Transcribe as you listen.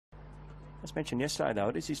As mentioned yesterday, though,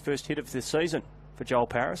 it is his first hit of the season for Joel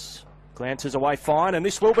Paris. Glances away fine, and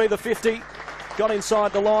this will be the 50. Got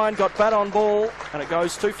inside the line, got bat on ball, and it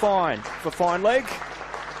goes to Fine for Fine leg.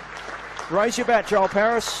 Raise your bat, Joel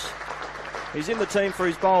Paris. He's in the team for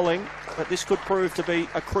his bowling, but this could prove to be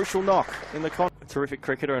a crucial knock in the terrific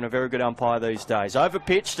cricketer and a very good umpire these days.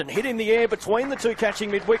 Overpitched and hit in the air between the two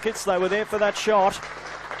catching mid-wickets. They were there for that shot,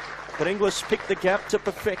 but Inglis picked the gap to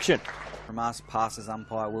perfection. From us, passes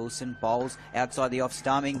umpire Wilson, bowls outside the off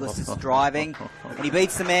stump. Inglis is driving, and he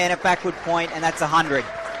beats the man at backward point, and that's 100.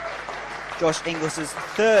 Josh Inglis's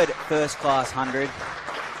third first-class 100.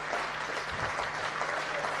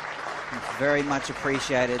 It's very much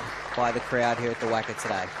appreciated by the crowd here at the Wacker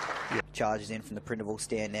today. Yep. Charges in from the Prindiville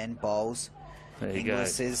stand end, bowls.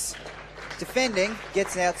 Inglis is defending,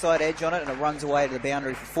 gets an outside edge on it, and it runs away to the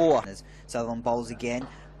boundary for 4. As Sutherland bowls again.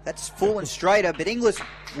 That's full and straighter, but Inglis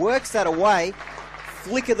works that away.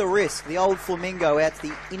 Flick of the wrist, the old flamingo out to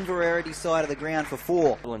the Inverarity side of the ground for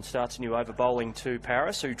 4. And starts a new over bowling to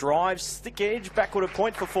Paris, who drives thick edge backward at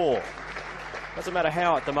point for 4. Doesn't matter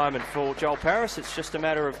how at the moment for Joel Paris, it's just a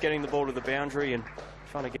matter of getting the ball to the boundary and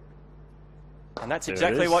trying to get... And that's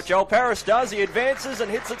exactly what Joel Paris does. He advances and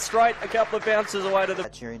hits it straight, a couple of bounces away to the...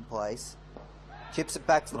 Catch here in place. Chips it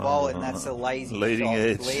back to the bowler, and that's a lazy leading shot.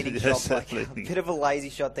 Edge. Leading Yes, shot. A bit of a lazy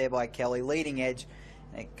shot there by Kelly. Leading edge,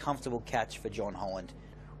 and a comfortable catch for John Holland.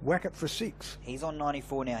 Whack it for 6. He's on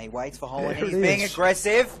 94 now. He waits for Holland. He's being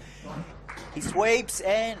aggressive. He sweeps,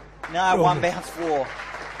 and no, one bounce 4.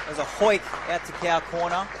 There's a hoik out to cow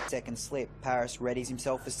corner. Second slip. Paris readies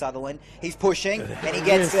himself for Sutherland. He's pushing, and he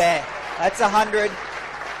gets there. That's 100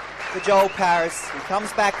 for Joel Paris. He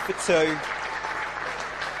comes back for 2.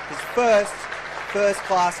 His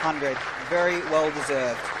first-class 100. Very well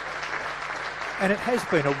deserved. And it has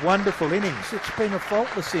been a wonderful innings. It's been a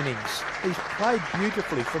faultless innings. He's played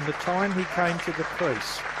beautifully from the time he came to the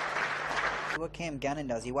crease. What Cam Gunnan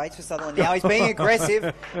does, he waits for Sutherland. Now he's being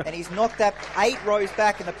aggressive, and he's knocked that 8 rows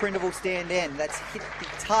back in the Prindiville stand end. That's hit the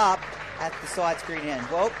tarp at the side screen end.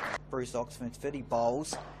 Well, Bruce Oxford, he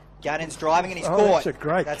bowls. Gunnan's driving, and he's caught. That's a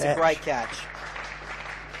great catch. That's a great catch.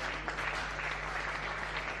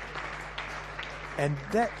 And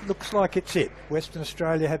that looks like it's it. Western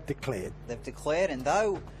Australia have declared. They've declared, and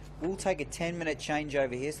though we'll take a 10-minute change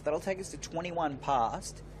over here, so that'll take us to 21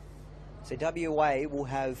 past. So WA will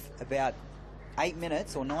have about 8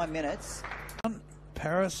 minutes or 9 minutes.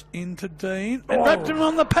 Paris into Dean. And wrapped him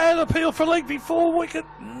on the pad, appeal for leg before wicket.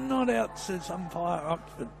 Not out, says umpire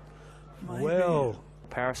Oxford. Maybe. Well,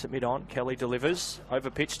 Paris at mid-on. Kelly delivers.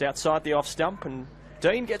 Overpitched outside the off-stump, and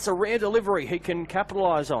Dean gets a rare delivery he can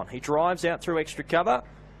capitalise on. He drives out through extra cover,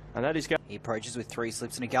 and that is going. He approaches with 3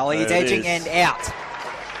 slips and a gully. He's edging and out.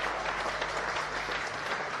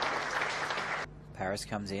 Paris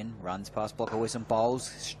comes in, runs past blocker with some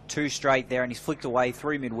bowls. 2 straight there, and he's flicked away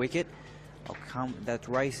through mid-wicket. That's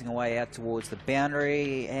racing away out towards the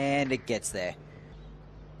boundary, and it gets there.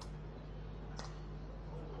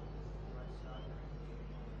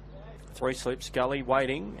 Three slips, Gully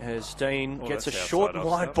waiting as Dean gets a short and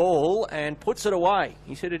wide ball and puts it away.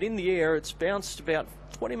 He's hit it in the air. It's bounced about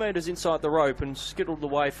 20 metres inside the rope and skittled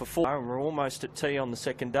away for 4. And we're almost at tea on the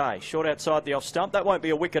second day. Short outside the off stump. That won't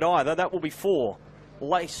be a wicket either. That will be 4.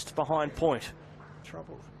 Laced behind point.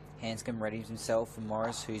 trouble. Hanscom readies himself for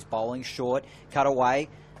Morris, who's bowling short. Cut away.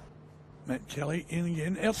 Matt Kelly in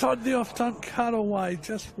again. Outside the off-stump, cut away,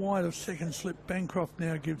 just wide of second slip. Bancroft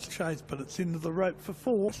now gives chase, but it's into the rope for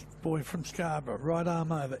 4. Boy from Scarborough, right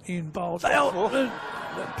arm over, in bowls. Out!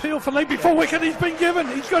 Appeal for leg before wicket, he's been given.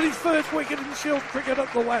 He's got his first wicket in Shield cricket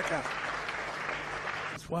at the Wacker.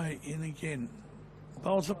 His way in again.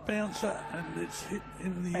 Bowls a bouncer, and it's hit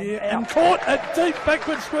in the air. And caught at deep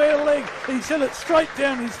backward square leg. He's hit it straight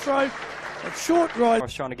down his throat. A short ride. I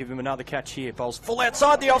was trying to give him another catch here. Bowls full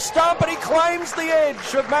outside the off stump, and he claims the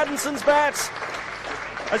edge of Maddison's bat.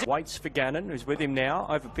 As he waits for Gannon, who's with him now,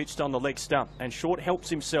 overpitched on the leg stump, and Short helps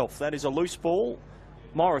himself. That is a loose ball.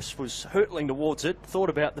 Morris was hurtling towards it, thought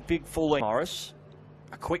about the big full leg. Morris,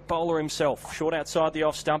 a quick bowler himself, short outside the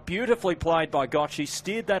off stump, beautifully played by Gotch. He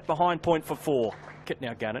steered that behind point for 4.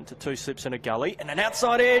 Now Gannon to 2 slips and a gully, and an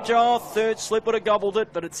outside edge. Oh, third slip would have gobbled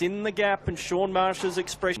it, but it's in the gap, and Sean Marsh's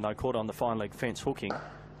expression. No, caught on the fine leg fence hooking.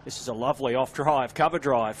 This is a lovely off drive, cover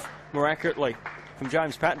drive, more accurately from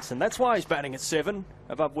James Pattinson. That's why he's batting at 7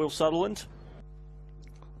 above Will Sutherland.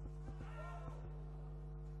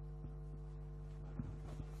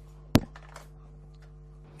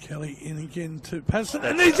 Kelly in again to Pattinson,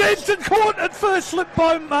 and he's edged and caught at first slip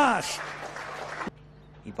by Marsh.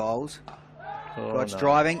 He bowls. Gotch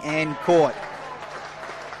driving and caught.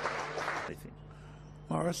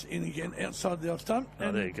 Morris Morris in again outside the off stump. Oh,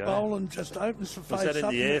 and there you go. Boland just opens the face up. Was that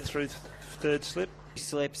in the air through third slip?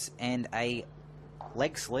 Slips and a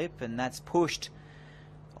leg slip, and that's pushed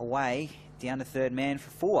away down to third man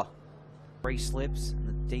for 4. 3 slips and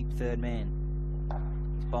the deep third man.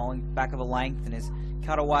 He's bowling back of a length and is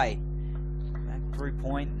cut away. Back through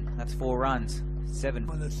point, and that's 4 runs. 7.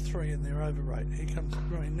 Well, there's 3 in their over rate. Here comes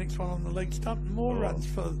Green. Next one on the leg stump. More runs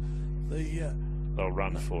for the... They'll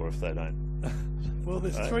run 4 if they don't. Well,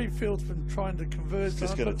 there's 3 fieldsmen trying to converge.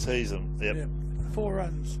 Just going to tease them. Yep. 4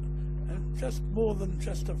 runs. And just more than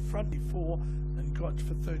just a front 4 and got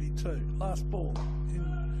for 32. Last ball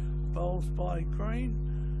in bowls by Green,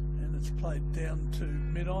 and it's played down to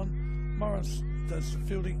mid-on. Morris does the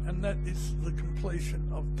fielding, and that is the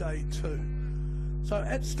completion of day 2. So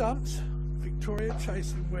at stumps, Victoria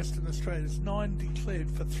chasing Western Australia's 9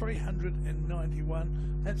 declared for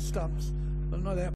 391. At stumps, but not out.